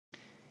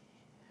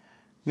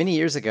Many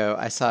years ago,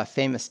 I saw a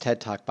famous TED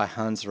Talk by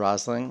Hans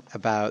Rosling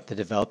about the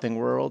developing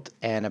world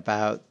and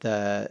about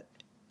the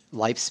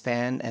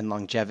lifespan and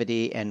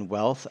longevity and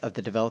wealth of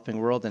the developing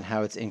world and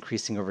how it's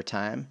increasing over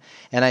time.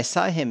 And I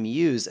saw him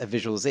use a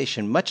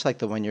visualization much like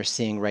the one you're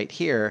seeing right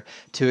here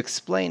to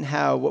explain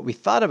how what we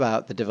thought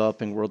about the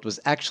developing world was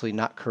actually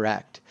not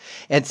correct.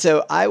 And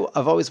so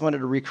I've always wanted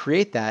to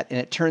recreate that, and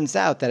it turns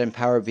out that in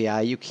Power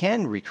BI you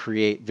can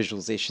recreate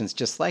visualizations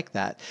just like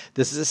that.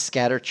 This is a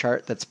scatter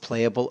chart that's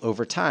playable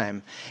over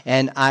time,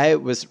 and I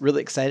was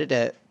really excited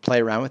to play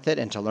around with it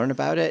and to learn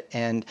about it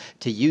and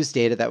to use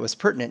data that was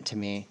pertinent to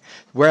me.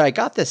 Where I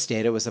got this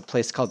data was a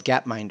place called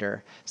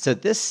GapMinder. So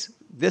this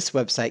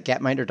website,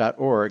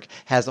 GapMinder.org,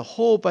 has a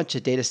whole bunch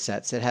of data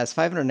sets. It has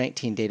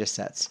 519 data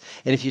sets.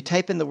 And if you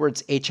type in the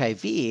words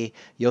HIV,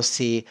 you'll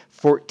see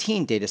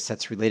 14 data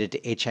sets related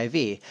to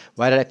HIV.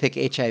 Why did I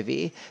pick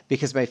HIV?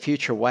 Because my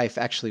future wife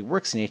actually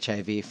works in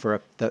HIV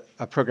for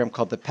a program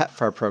called the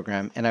PEPFAR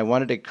program, and I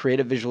wanted to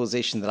create a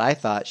visualization that I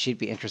thought she'd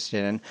be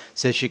interested in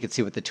so she could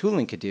see what the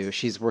tooling could do.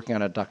 She's working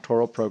on a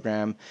doctoral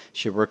program.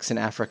 She works in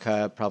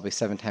Africa probably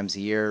 7 times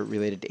a year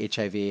related to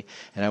HIV,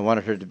 and I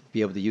wanted her to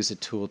be able to use a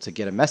tool to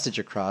get a message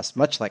across,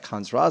 much like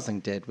Hans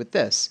Rosling did with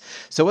this.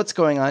 So what's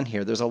going on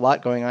here? There's a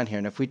lot going on here,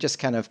 and if we just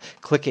kind of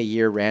click a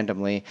year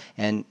randomly,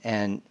 and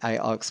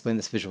I'll explain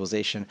this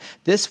visualization.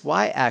 This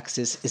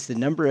y-axis is the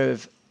number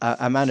of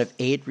amount of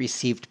aid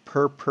received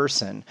per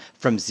person,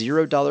 from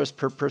 $0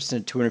 per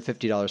person to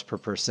 $250 per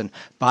person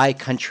by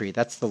country.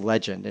 That's the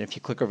legend. And if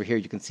you click over here,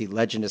 you can see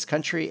legend is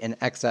country and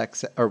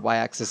x-axis or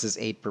y-axis is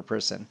aid per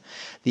person.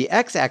 The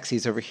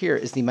x-axis over here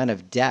is the amount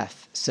of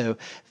death. So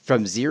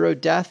from 0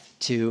 death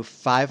to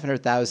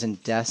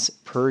 500,000 deaths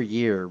per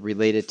year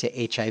related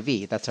to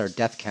HIV. That's our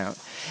death count.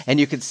 And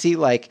you can see,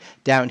 like,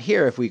 down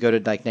here, if we go to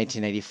like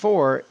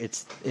 1994,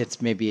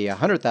 it's maybe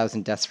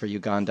 100,000 deaths for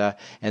Uganda.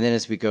 And then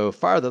as we go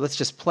farther, let's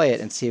just play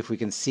it and see if we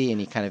can see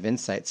any kind of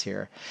insights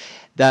here.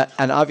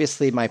 And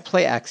obviously my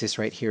play axis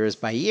right here is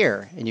by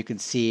year, and you can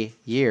see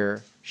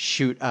year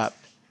shoot up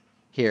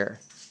here.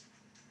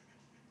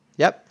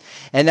 Yep.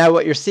 And now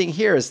what you're seeing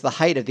here is the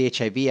height of the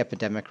HIV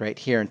epidemic right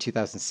here in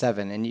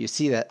 2007. And you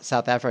see that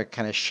South Africa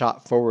kind of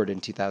shot forward in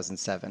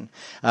 2007,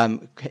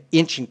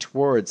 inching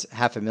towards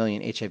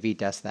 500,000 HIV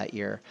deaths that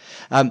year.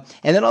 And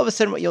then all of a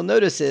sudden what you'll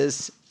notice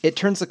is it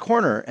turns the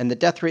corner and the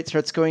death rate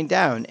starts going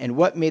down. And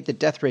what made the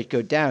death rate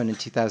go down in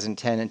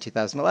 2010 and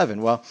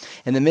 2011? Well,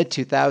 in the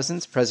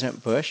mid-2000s,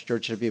 President Bush,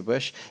 George W.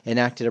 Bush,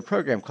 enacted a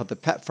program called the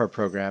PEPFAR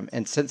program.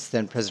 And since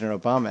then, President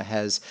Obama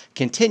has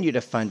continued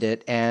to fund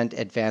it and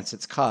advance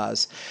its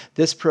cause.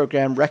 This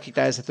program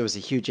recognized that there was a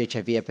huge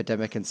HIV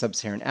epidemic in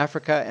sub-Saharan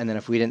Africa, and then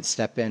if we didn't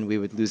step in, we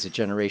would lose a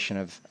generation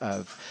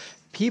of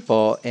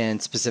people in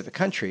specific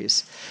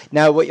countries.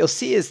 Now, what you'll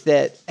see is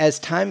that as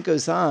time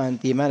goes on,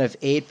 the amount of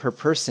aid per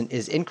person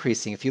is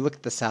increasing. If you look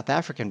at the South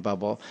African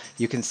bubble,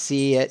 you can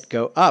see it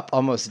go up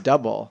almost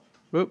double.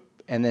 Whoop.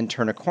 And then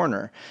turn a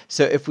corner.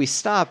 So if we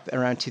stop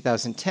around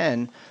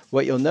 2010,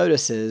 what you'll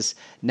notice is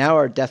now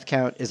our death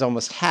count is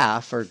almost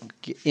half, or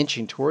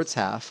inching towards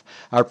half.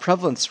 Our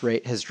prevalence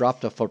rate has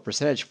dropped a full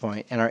percentage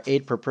point, and our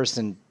aid per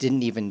person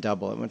didn't even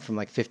double. It went from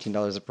like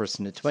 $15 a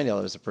person to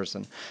 $20 a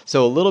person.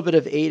 So a little bit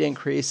of aid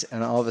increase,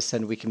 and all of a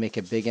sudden we can make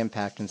a big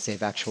impact and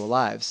save actual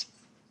lives.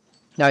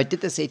 Now, I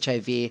did this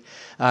HIV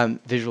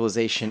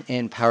visualization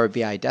in Power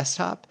BI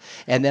Desktop,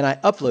 and then I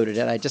uploaded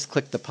it. I just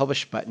clicked the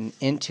Publish button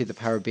into the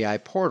Power BI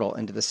portal,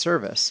 into the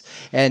service,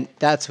 and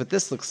that's what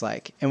this looks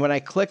like. And when I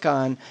click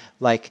on,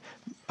 like,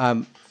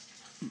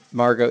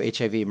 Margot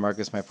HIV,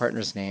 Margot's my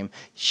partner's name,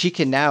 she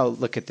can now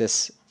look at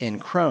this in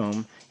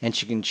Chrome, and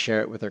she can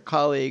share it with her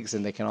colleagues,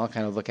 and they can all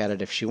kind of look at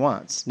it if she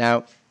wants.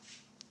 Now,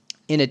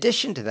 in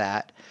addition to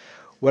that,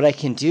 what I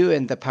can do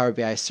in the Power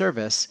BI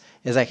service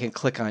is I can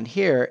click on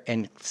here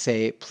and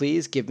say,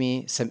 please give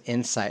me some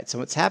insights.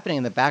 And what's happening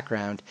in the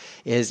background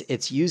is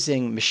it's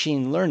using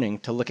machine learning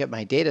to look at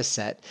my data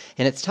set,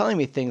 and it's telling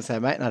me things that I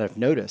might not have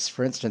noticed.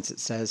 For instance, it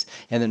says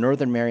in the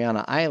Northern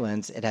Mariana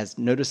Islands, it has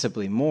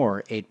noticeably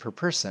more aid per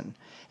person.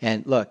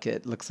 And look,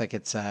 it looks like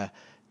it's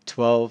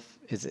 12.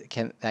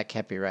 That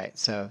can't be right.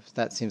 So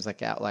that seems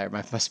like an outlier.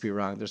 I must be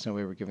wrong. There's no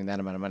way we're giving that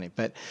amount of money.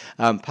 But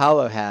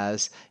Paolo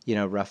has,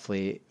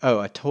 roughly,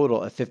 a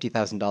total of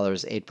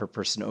 $50,000 aid per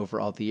person over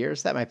all the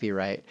years. That might be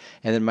right.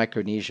 And then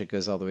Micronesia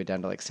goes all the way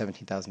down to like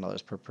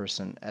 $17,000 per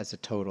person as a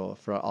total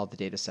for all the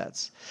data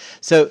sets.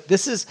 So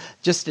this is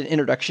just an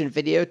introduction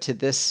video to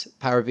this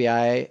Power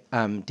BI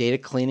data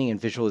cleaning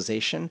and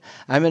visualization.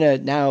 I'm going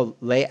to now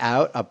lay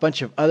out a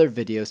bunch of other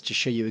videos to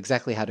show you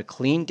exactly how to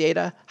clean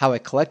data, how I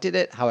collected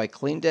it, how I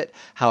cleaned it,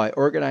 how I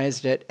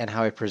organized it, and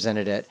how I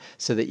presented it,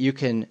 so that you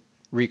can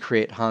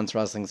recreate Hans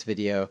Rosling's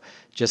video,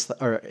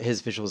 or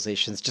his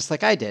visualizations, just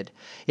like I did.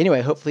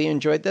 Anyway, hopefully you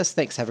enjoyed this.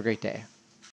 Thanks. Have a great day.